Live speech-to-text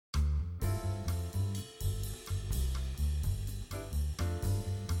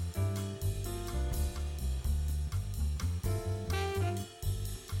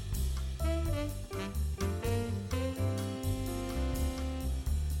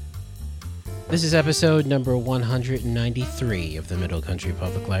This is episode number 193 of the Middle Country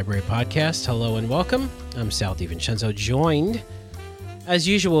Public Library podcast. Hello and welcome. I'm Sal DiVincenzo, joined, as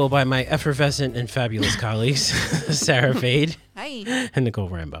usual, by my effervescent and fabulous colleagues, Sarah Fade. Hi. And Nicole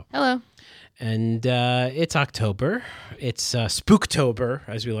Rambo. Hello. And it's October. It's Spooktober,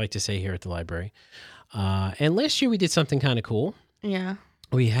 as we like to say here at the library. And last year we did something kind of cool. Yeah.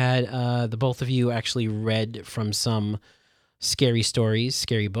 We had the both of you actually read from some scary stories,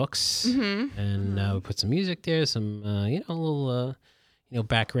 scary books, and we put some music there, some little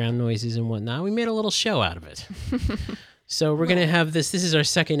background noises and whatnot. We made a little show out of it. So we're gonna have this. This is our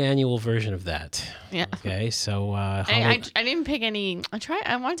second annual version of that. Yeah. Okay. So I didn't pick any.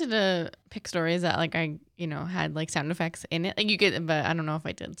 I wanted to pick stories that had like sound effects in it. Like you could, but I don't know if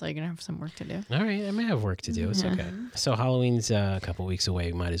I did. So you're gonna have some work to do. All right. I may have work to do. It's okay. So Halloween's a couple weeks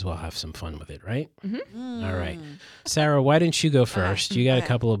away. We might as well have some fun with it, right? Mm-hmm. All right. Sarah, why don't you go first? You got a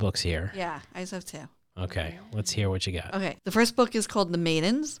couple of books here. Yeah, I just have two. Okay. Let's hear what you got. Okay. The first book is called The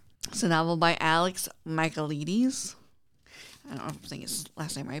Maidens. It's a novel by Alex Michaelides. I don't know if I'm saying his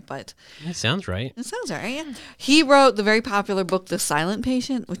last name right, but It sounds right. it sounds right. Yeah. He wrote the very popular book, The Silent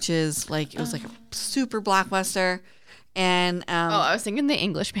Patient, which is it was like a super blockbuster. And I was thinking The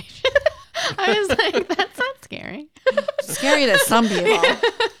English Patient. I was like, that's not scary. scary to some people.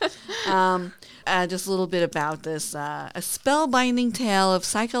 Just a little bit about this. A spellbinding tale of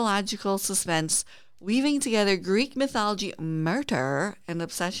psychological suspense, weaving together Greek mythology, murder, and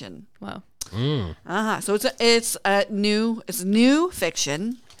obsession. Wow. So it's new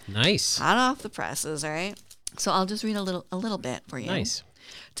fiction, Nice. hot off the presses, all right? So I'll just read a little bit for you. Nice.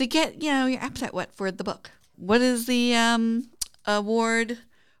 To get, your appetite whet for the book. What is the award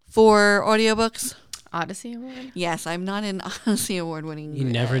for audiobooks? Odyssey Award. Yes, I'm not an Odyssey Award winning. You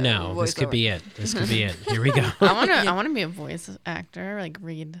never know. This could be it. This could be it. Here we go. I want to be a voice actor, like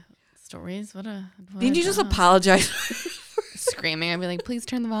read stories. Didn't you just apologize? Screaming, I'd be like, please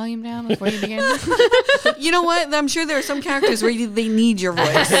turn the volume down before you begin. You know what? I'm sure there are some characters where they need your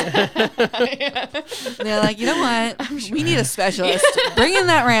voice. They're like, you know what? We need a specialist. Bring in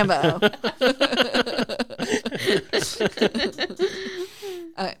that Rambo.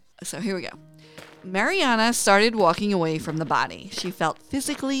 So here we go. Mariana started walking away from the body. She felt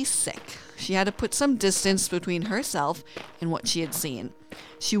physically sick. She had to put some distance between herself and what she had seen.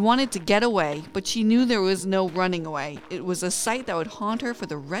 She wanted to get away, but she knew there was no running away. It was a sight that would haunt her for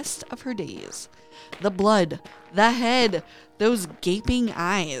the rest of her days. The blood, the head, those gaping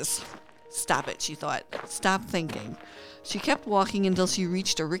eyes. Stop it, she thought. Stop thinking. She kept walking until she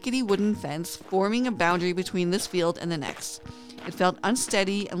reached a rickety wooden fence, forming a boundary between this field and the next. It felt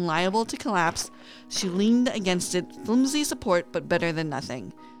unsteady and liable to collapse. She leaned against it, flimsy support, but better than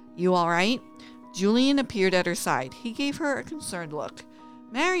nothing. You all right? Julian appeared at her side. He gave her a concerned look.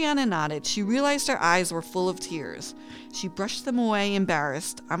 Mariana nodded. She realized her eyes were full of tears. She brushed them away,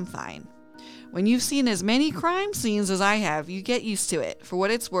 embarrassed. I'm fine. When you've seen as many crime scenes as I have, you get used to it. For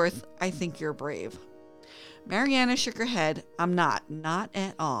what it's worth, I think you're brave. Mariana shook her head. I'm not. Not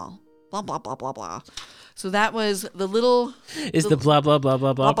at all. Blah, blah, blah, blah, blah. So that was the little... Is the blah, blah, blah,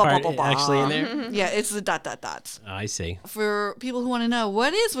 blah, blah part actually in there? Yeah, it's the ... dots. Oh, I see. For people who want to know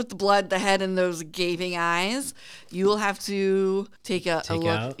what is with the blood, the head, and those gaping eyes, you will have to take a look.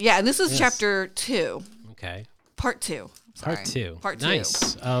 Out? Yeah, and this is chapter 2. Okay. Part 2. Sorry. Part 2. Two.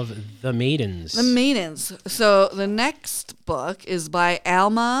 Nice. Of The Maidens. The Maidens. So the next book is by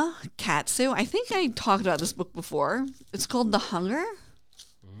Alma Katsu. I think I talked about this book before. It's called The Hunger.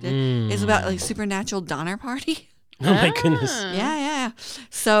 It's about like supernatural Donner Party. Oh my goodness. Yeah.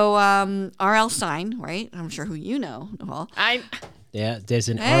 So R.L. Stein, right? I'm sure who you know, Nicole. Yeah, there's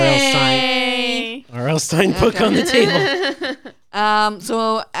an Hey. R.L. Stein book on the table.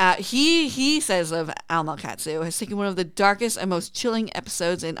 So he says of Alma Katsu has taken one of the darkest and most chilling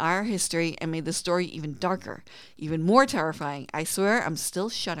episodes in our history and made the story even darker, even more terrifying. I swear I'm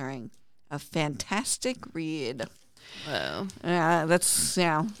still shuddering. A fantastic read. Whoa. That's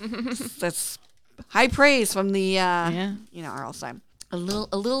high praise from the R.L. Stein. A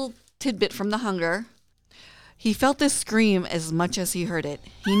little tidbit from The Hunger. He felt this scream as much as he heard it.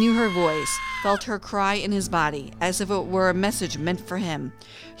 He knew her voice, felt her cry in his body, as if it were a message meant for him.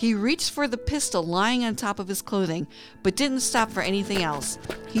 He reached for the pistol lying on top of his clothing, but didn't stop for anything else.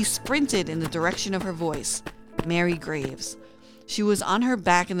 He sprinted in the direction of her voice. Mary Graves. She was on her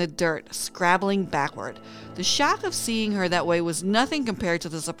back in the dirt, scrabbling backward. The shock of seeing her that way was nothing compared to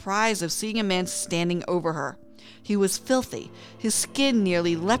the surprise of seeing a man standing over her. He was filthy, his skin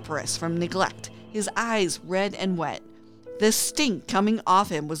nearly leprous from neglect, his eyes red and wet. The stink coming off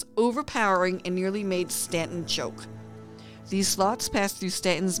him was overpowering and nearly made Stanton choke. These thoughts passed through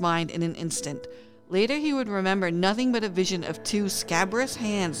Stanton's mind in an instant. Later, he would remember nothing but a vision of two scabrous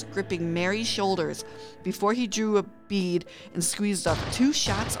hands gripping Mary's shoulders before he drew a bead and squeezed off 2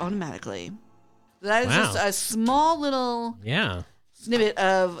 shots automatically. That is Wow. just a small little Yeah. snippet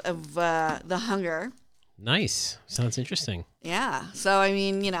of The Hunger. Nice. Sounds interesting. Yeah. So, I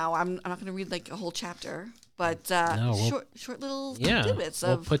mean, I'm not going to read like a whole chapter, but No, we'll- short little Yeah. tidbits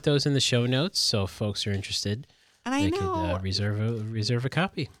We'll of. put those in the show notes so if folks are interested, And I they know could reserve a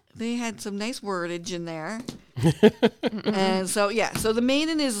copy. they had some nice wordage in there. And so, yeah. So The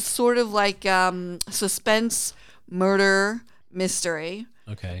Maiden is sort of like suspense, murder, mystery.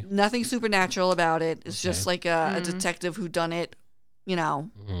 Okay. Nothing supernatural about it. It's just Okay. like a detective who done it,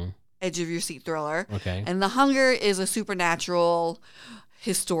 hmm edge of your seat thriller. Okay. And The Hunger is a supernatural,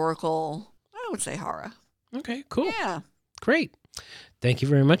 historical, I would say horror. Okay. Cool. Yeah. Great. Thank you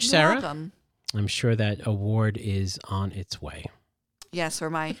very much, You're Sarah. welcome. I'm sure that award is on its way. Yes,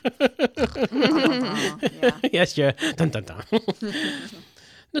 for my. Yeah. Yes, yeah. Dun, dun, dun.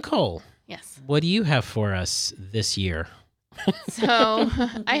 Nicole, Yes. what do you have for us this year? So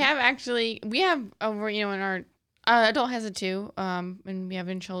we have over, in our adult has it too. And we have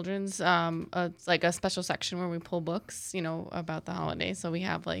in children's, it's like a special section where we pull books, about the holidays. So we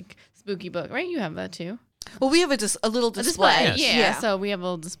have like spooky book, right? You have that too. Well, we have a little display. Yes. Yeah. So we have a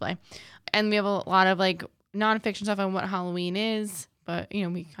little display, and we have a lot of like nonfiction stuff on what Halloween is. But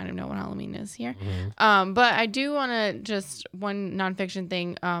we kind of know what Halloween is here. But I do want to just one nonfiction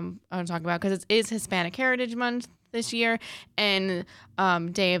thing I want to talk about because it is Hispanic Heritage Month this year, and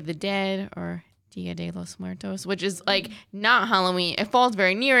Day of the Dead or Dia de los Muertos, which is like not Halloween. It falls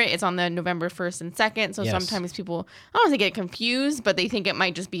very near it. It's on the November 1st and 2nd. So Yes. sometimes people, I don't want to get confused, but they think it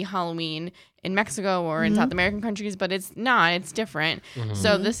might just be Halloween in Mexico or in South American countries, but it's not. It's different.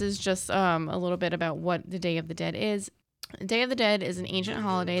 So this is just a little bit about what the Day of the Dead is. Day of the Dead is an ancient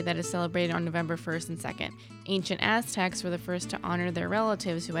holiday that is celebrated on November 1st and 2nd. Ancient Aztecs were the first to honor their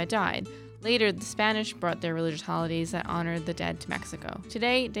relatives who had died. Later, the Spanish brought their religious holidays that honored the dead to Mexico.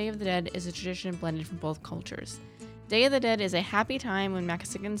 Today, Day of the Dead is a tradition blended from both cultures. Day of the Dead is a happy time when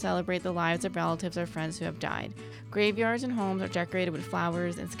Mexicans celebrate the lives of relatives or friends who have died. Graveyards and homes are decorated with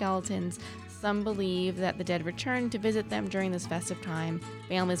flowers and skeletons. Some believe that the dead return to visit them during this festive time.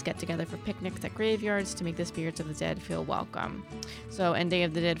 Families get together for picnics at graveyards to make the spirits of the dead feel welcome. So, and Day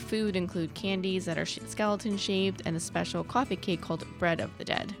of the Dead food include candies that are skeleton shaped and a special coffee cake called Bread of the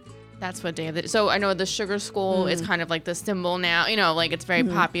Dead. That's what Day of the Dead. So I know the Sugar Skull is kind of like the symbol now, like it's very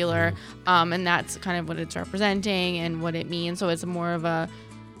popular. And that's kind of what it's representing and what it means. So it's more of a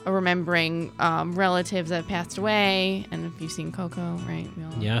remembering relatives that passed away. And if you've seen Coco, right? We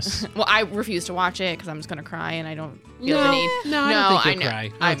all... Yes. Well, I refuse to watch it because I'm just going to cry and I don't feel No, the need. no, I don't think you'll know.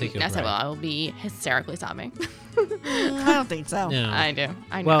 cry. I don't think you'll I said, cry. well, I will be hysterically sobbing. I don't think so. No. I do.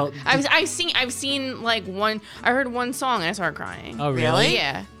 I know. Well, I've seen like one. I heard one song and I started crying. Oh, really? Really?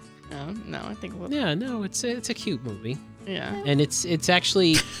 Yeah. No, I think we'll, Yeah, no, it's a cute movie. yeah. And it's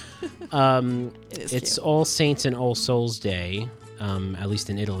actually is it's cute. All Saints and All Souls Day, at least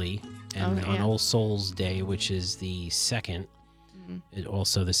in Italy. And Okay, on yeah. All Souls Day, which is the 2nd, it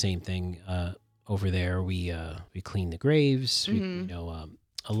also the same thing over there. We clean the graves. We,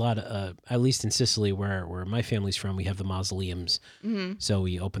 a lot of at least in Sicily, where my family's from, we have the mausoleums. So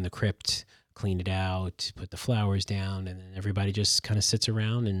we open the crypt, clean it out, put the flowers down, and then everybody just kind of sits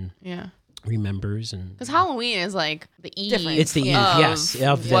around and Yeah. remembers. And Because Halloween is like the eve. Different. It's the eve, of yes,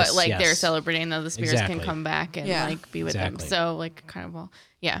 of what this, like yes. they're celebrating that the spirits Exactly. can come back and Yeah. like be with Exactly. them. So like kind of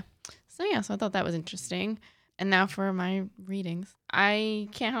yeah. So I thought that was interesting. And now for my readings. I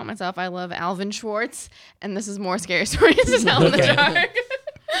can't help myself. I love Alvin Schwartz, and this is more scary stories to tell in the Okay. dark.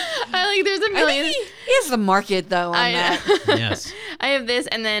 There's a I million. think he has the market though on that. yes. I have this,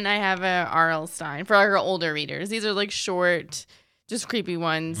 and then I have a R.L. Stein for our older readers. These are like short, just creepy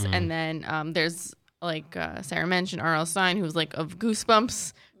ones. And then there's like Sarah mentioned R.L. Stein, who's like of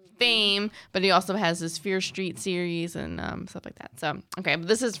Goosebumps fame, but he also has this Fear Street series and stuff like that. So, okay, but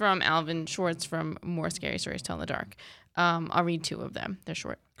this is from Alvin Schwartz from More Scary Stories to Tell in the Dark. I'll read 2 of them. They're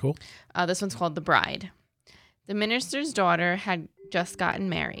short. Cool. This one's called The Bride. The minister's daughter had just gotten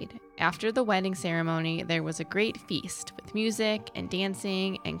married. After the wedding ceremony, there was a great feast with music and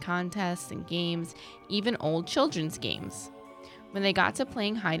dancing and contests and games, even old children's games. When they got to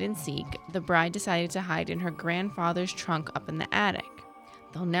playing hide and seek, the bride decided to hide in her grandfather's trunk up in the attic.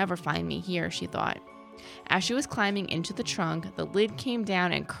 They'll never find me here, she thought. As she was climbing into the trunk, the lid came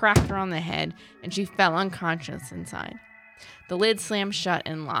down and cracked her on the head, and she fell unconscious inside. The lid slammed shut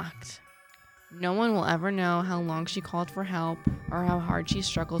and locked. No one will ever know how long she called for help or how hard she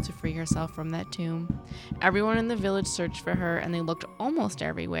struggled to free herself from that tomb. Everyone in the village searched for her, and they looked almost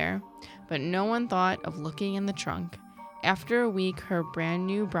everywhere, but no one thought of looking in the trunk. After a week, her brand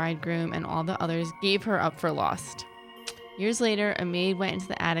new bridegroom and all the others gave her up for lost. Years later, a maid went into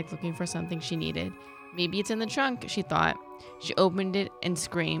the attic looking for something she needed. Maybe it's in the trunk, she thought. She opened it and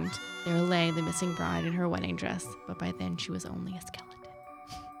screamed. There lay the missing bride in her wedding dress, but by then she was only a skeleton.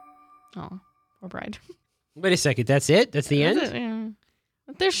 Oh, poor bride. Wait a second. That's it? That's the end? That's it, yeah.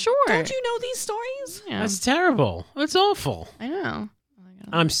 But they're short. Don't you know these stories? Yeah, That's terrible. That's awful. I know.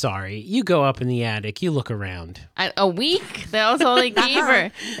 I'm sorry. You go up in the attic. You look around. A week? That was all they gave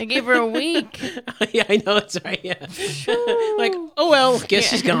her. They gave her a week. Yeah, I know. That's right. Yeah. Like, oh, well, guess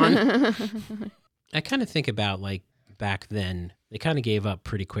she's gone. I kind of think about, like, back then, they kind of gave up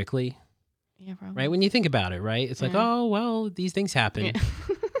pretty quickly. Yeah, probably. Right? When you think about it, right? It's like, Yeah. oh, well, these things happen. Yeah.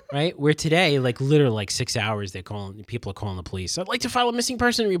 Right? Where today, like, literally, like, 6 hours, people are calling the police. I'd like to file a missing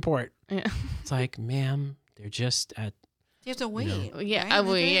person report. Yeah. It's like, ma'am, they're just at, You have to wait. Yeah, right? yeah,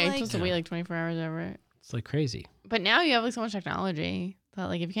 They're you're like- supposed to wait like 24 hours over it. it's like crazy. But now you have like so much technology that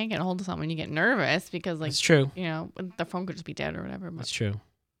like if you can't get a hold of someone, you get nervous because like That's true. you know the phone could just be dead or whatever. But That's true.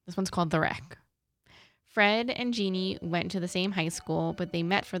 this one's called The Wreck. Fred and Jeannie went to the same high school, but they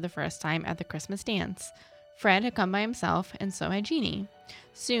met for the first time at the Christmas dance. Fred had come by himself, and so had Jeannie.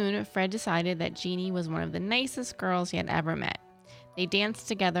 Soon, Fred decided that Jeannie was one of the nicest girls he had ever met. They danced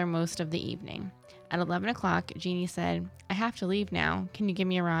together most of the evening. At 11 o'clock, Jeannie said, "I have to leave now. Can you give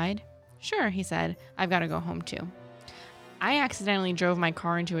me a ride?" "Sure," he said. "I've got to go home too." "I accidentally drove my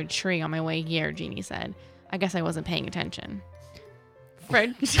car into a tree on my way here," Jeannie said. "I guess I wasn't paying attention."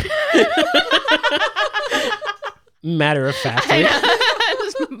 Fred... Matter of factly.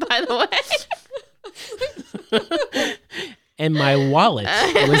 By the way. And my wallet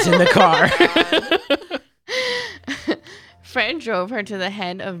was in the car. Fred drove her to the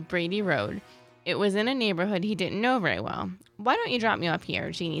head of Brady Road. It was in a neighborhood he didn't know very well. "Why don't you drop me off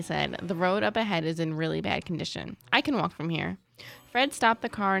here?" Jeannie said. "The road up ahead is in really bad condition. I can walk from here." Fred stopped the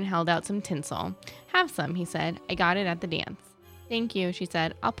car and held out some tinsel. "Have some," he said. "I got it at the dance." "Thank you," she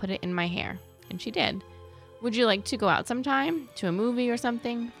said. "I'll put it in my hair." And she did. "Would you like to go out sometime? To a movie or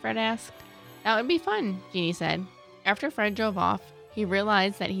something?" Fred asked. "That would be fun," Jeannie said. After Fred drove off, he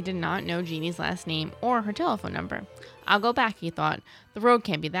realized that he did not know Jeannie's last name or her telephone number. "I'll go back," he thought. "The road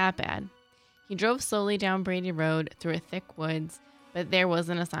can't be that bad." He drove slowly down Brady Road through a thick woods, but there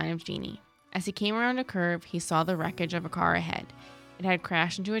wasn't a sign of Jeannie. As he came around a curve, he saw the wreckage of a car ahead. It had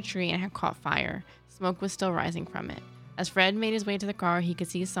crashed into a tree and had caught fire. Smoke was still rising from it. As Fred made his way to the car, he could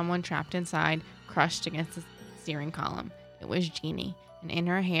see someone trapped inside, crushed against the steering column. It was Jeannie, and in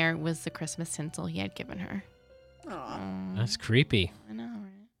her hair was the Christmas tinsel he had given her. Aw. That's creepy. I know,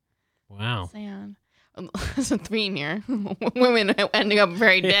 right? Wow. Sad. There's a theme here. Women ending up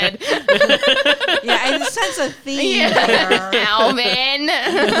very dead. Yeah, I sense a theme Yeah. here. Alvin.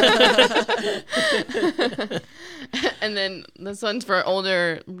 And then this one's for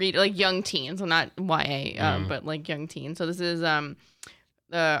older like young teens, so not YA, but like young teens. So this is the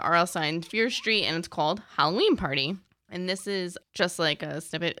R.L. Stein's Fear Street, and it's called Halloween Party. And this is just like a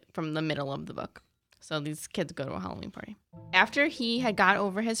snippet from the middle of the book. So these kids go to a Halloween party. After he had got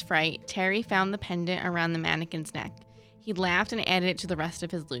over his fright, Terry found the pendant around the mannequin's neck. He laughed and added it to the rest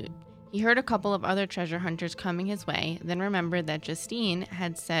of his loot. He heard a couple of other treasure hunters coming his way, then remembered that Justine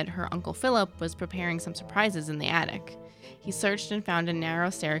had said her Uncle Philip was preparing some surprises in the attic. He searched and found a narrow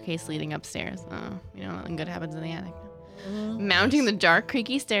staircase leading upstairs. Oh, nothing good happens in the attic. Mounting the dark,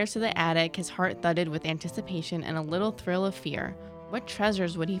 creaky stairs to the attic, his heart thudded with anticipation and a little thrill of fear. What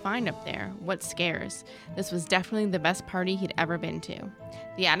treasures would he find up there? What scares? This was definitely the best party he'd ever been to.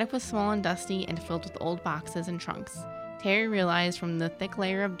 The attic was small and dusty and filled with old boxes and trunks. Terry realized from the thick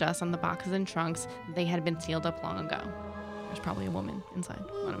layer of dust on the boxes and trunks that they had been sealed up long ago. There's probably a woman inside.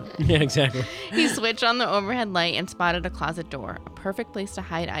 One of them. Yeah, exactly. He switched on the overhead light and spotted a closet door, a perfect place to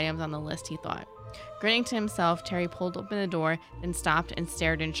hide items on the list, he thought. Grinning to himself, Terry pulled open the door, then stopped and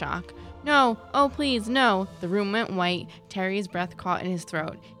stared in shock. "No! Oh, please, no!" The room went white. Terry's breath caught in his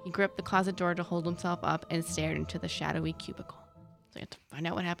throat. He gripped the closet door to hold himself up and stared into the shadowy cubicle. So you have to find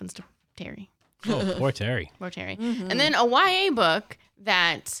out what happens to Terry. Oh, poor Terry. Poor Terry. And then a YA book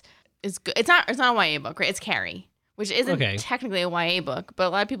that is good. It's not a YA book, right? It's Carrie, which isn't technically a YA book, but a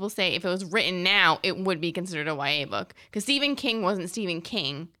lot of people say if it was written now, it would be considered a YA book. Because Stephen King wasn't Stephen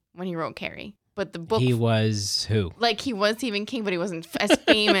King when he wrote Carrie. but the book He was who? like he was Stephen King, but he wasn't as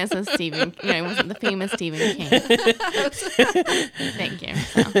famous as Stephen. He wasn't the famous Stephen King. Thank you.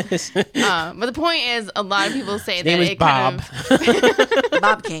 So, but the point is, a lot of people say His that name was it Bob. kind of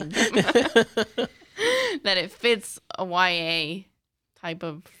Bob King. that it fits a YA type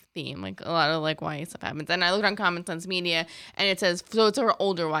of theme. Like a lot of like YA stuff happens. And I looked on Common Sense Media and it says, so it's our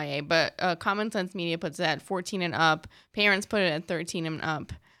older YA, but Common Sense Media puts it at 14 and up. Parents put it at 13 and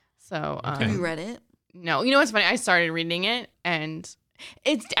up. So Okay. Have you read it? no, you know what's funny? I started reading it and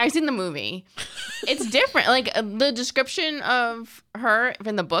I've seen the movie. It's different. Like the description of her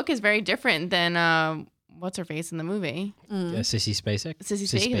in the book is very different than what's her face in the movie. Sissy Spacek. Sissy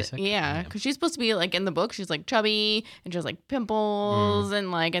Spacek? Spacek. Yeah, because she's supposed to be like in the book. She's like chubby and she has like pimples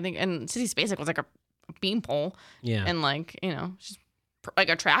and like I think and Sissy Spacek was like a beanpole Yeah. and like she's like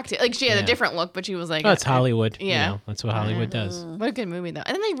attractive. Like she had Yeah. a different look, but she was like Oh, it's Hollywood. You Yeah. know, that's what Hollywood does. What a good movie though.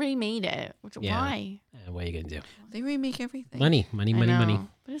 And then they remade it. Which Yeah. why? What are you gonna do? They remake everything. Money. I know,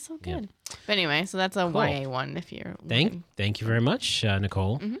 but it's so Yeah. good. But anyway, so that's a Cool. YA one if you're looking. Thank you very much,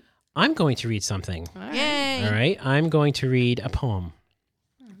 Nicole. Mhm. I'm going to read something. All right. Yay. All right. I'm going to read a poem.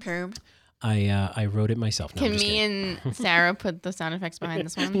 Perm. I wrote it myself. No, I'm Can just me kidding. and Sarah put the sound effects behind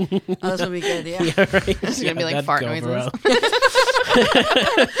this one? Oh, this will be good. Yeah. Yeah, right. It's gonna be like fart noises.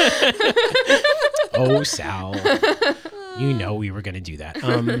 Oh, Sal. You know we were going to do that.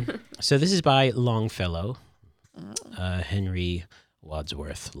 So this is by Longfellow, Henry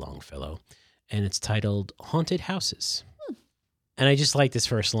Wadsworth Longfellow, and it's titled Haunted Houses. And I just like this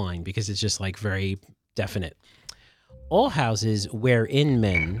first line because it's just like very definite. All houses wherein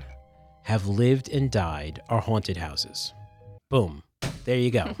men have lived and died are haunted houses. Boom. There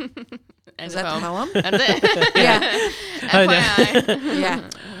you go. Is that the poem? That's it. Yeah. FYI. Yeah.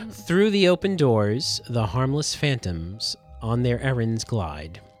 Through the open doors, the harmless phantoms on their errands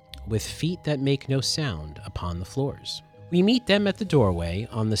glide, with feet that make no sound upon the floors. We meet them at the doorway,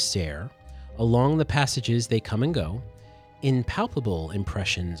 on the stair, along the passages they come and go, impalpable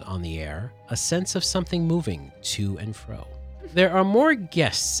impressions on the air, a sense of something moving to and fro. There are more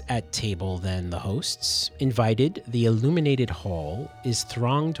guests at table than the hosts. Invited, the illuminated hall is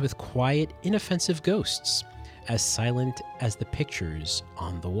thronged with quiet, inoffensive ghosts, as silent as the pictures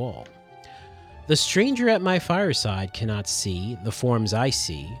on the wall. The stranger at my fireside cannot see the forms I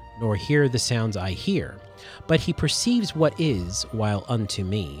see, nor hear the sounds I hear, but he perceives what is, while unto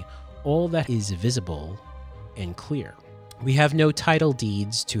me all that is visible and clear. We have no title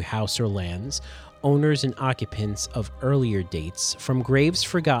deeds to house or lands. Owners and occupants of earlier dates from graves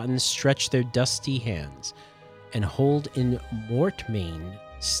forgotten stretch their dusty hands and hold in mortmain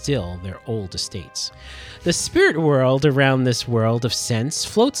still their old estates. The spirit world around this world of sense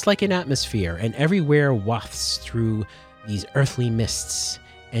floats like an atmosphere and everywhere wafts through these earthly mists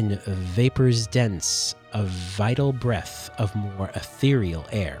and vapors dense a vital breath of more ethereal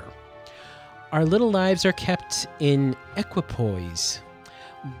air. Our little lives are kept in equipoise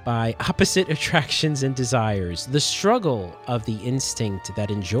by opposite attractions and desires, the struggle of the instinct that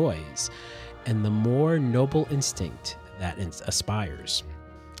enjoys, and the more noble instinct that aspires.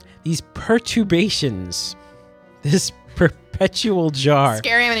 These perturbations, this perpetual jar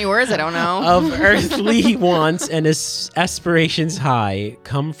Scary how many words I don't know. of earthly wants and aspirations high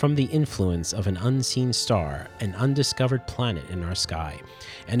come from the influence of an unseen star, an undiscovered planet in our sky.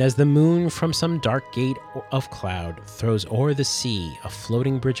 And as the moon from some dark gate of cloud throws o'er the sea a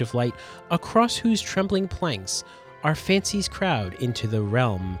floating bridge of light, across whose trembling planks our fancies crowd into the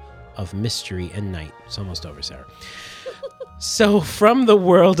realm of mystery and night. It's almost over, Sarah. So from the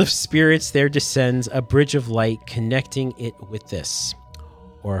world of spirits there descends a bridge of light connecting it with this,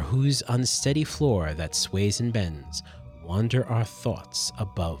 or whose unsteady floor that sways and bends wander our thoughts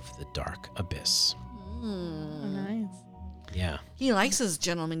above the dark abyss. Oh, nice. Yeah. He likes his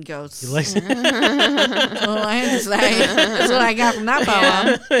gentleman ghosts. He likes That's all I have to say. That's what I got from that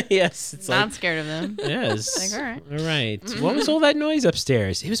poem. Yes, it's Not like scared of them. yes. Like, all right. All right. What was all that noise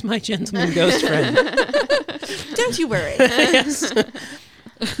upstairs? It was my gentleman ghost friend. Don't you worry. Yes.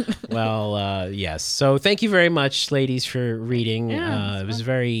 Well, yes. So thank you very much, ladies, for reading. Yeah, It was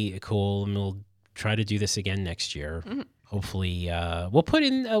very cool, and we'll try to do this again next year. Hopefully, we'll put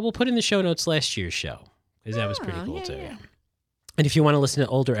in the show notes last year's show because that was pretty cool too. Yeah. And if you want to listen to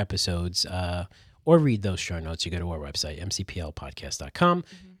older episodes or read those show notes, you go to our website, mcplpodcast.com.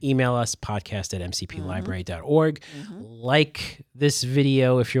 Email us, podcast@mcplibrary.org. Like this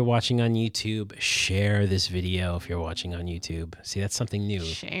video if you're watching on YouTube. Share this video if you're watching on YouTube. See, that's something new.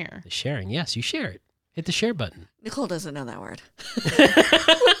 Share. The sharing. Yes, you share it. Hit the share button. Nicole doesn't know that word.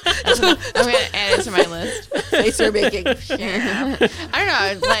 I'm going to add it to my list. face you're making. Share. I don't know.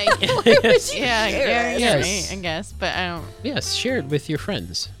 It's like, I guess, but I don't. Yes, share it with your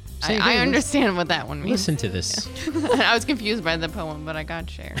friends. Say, I "Hey, understand what that one means. Listen to this. I was confused by the poem, but I got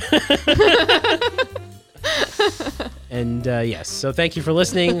share. And yes, so thank you for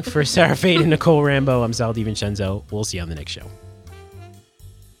listening. For Sarah Fade and Nicole Rambo, I'm Sal DiVincenzo. We'll see you on the next show.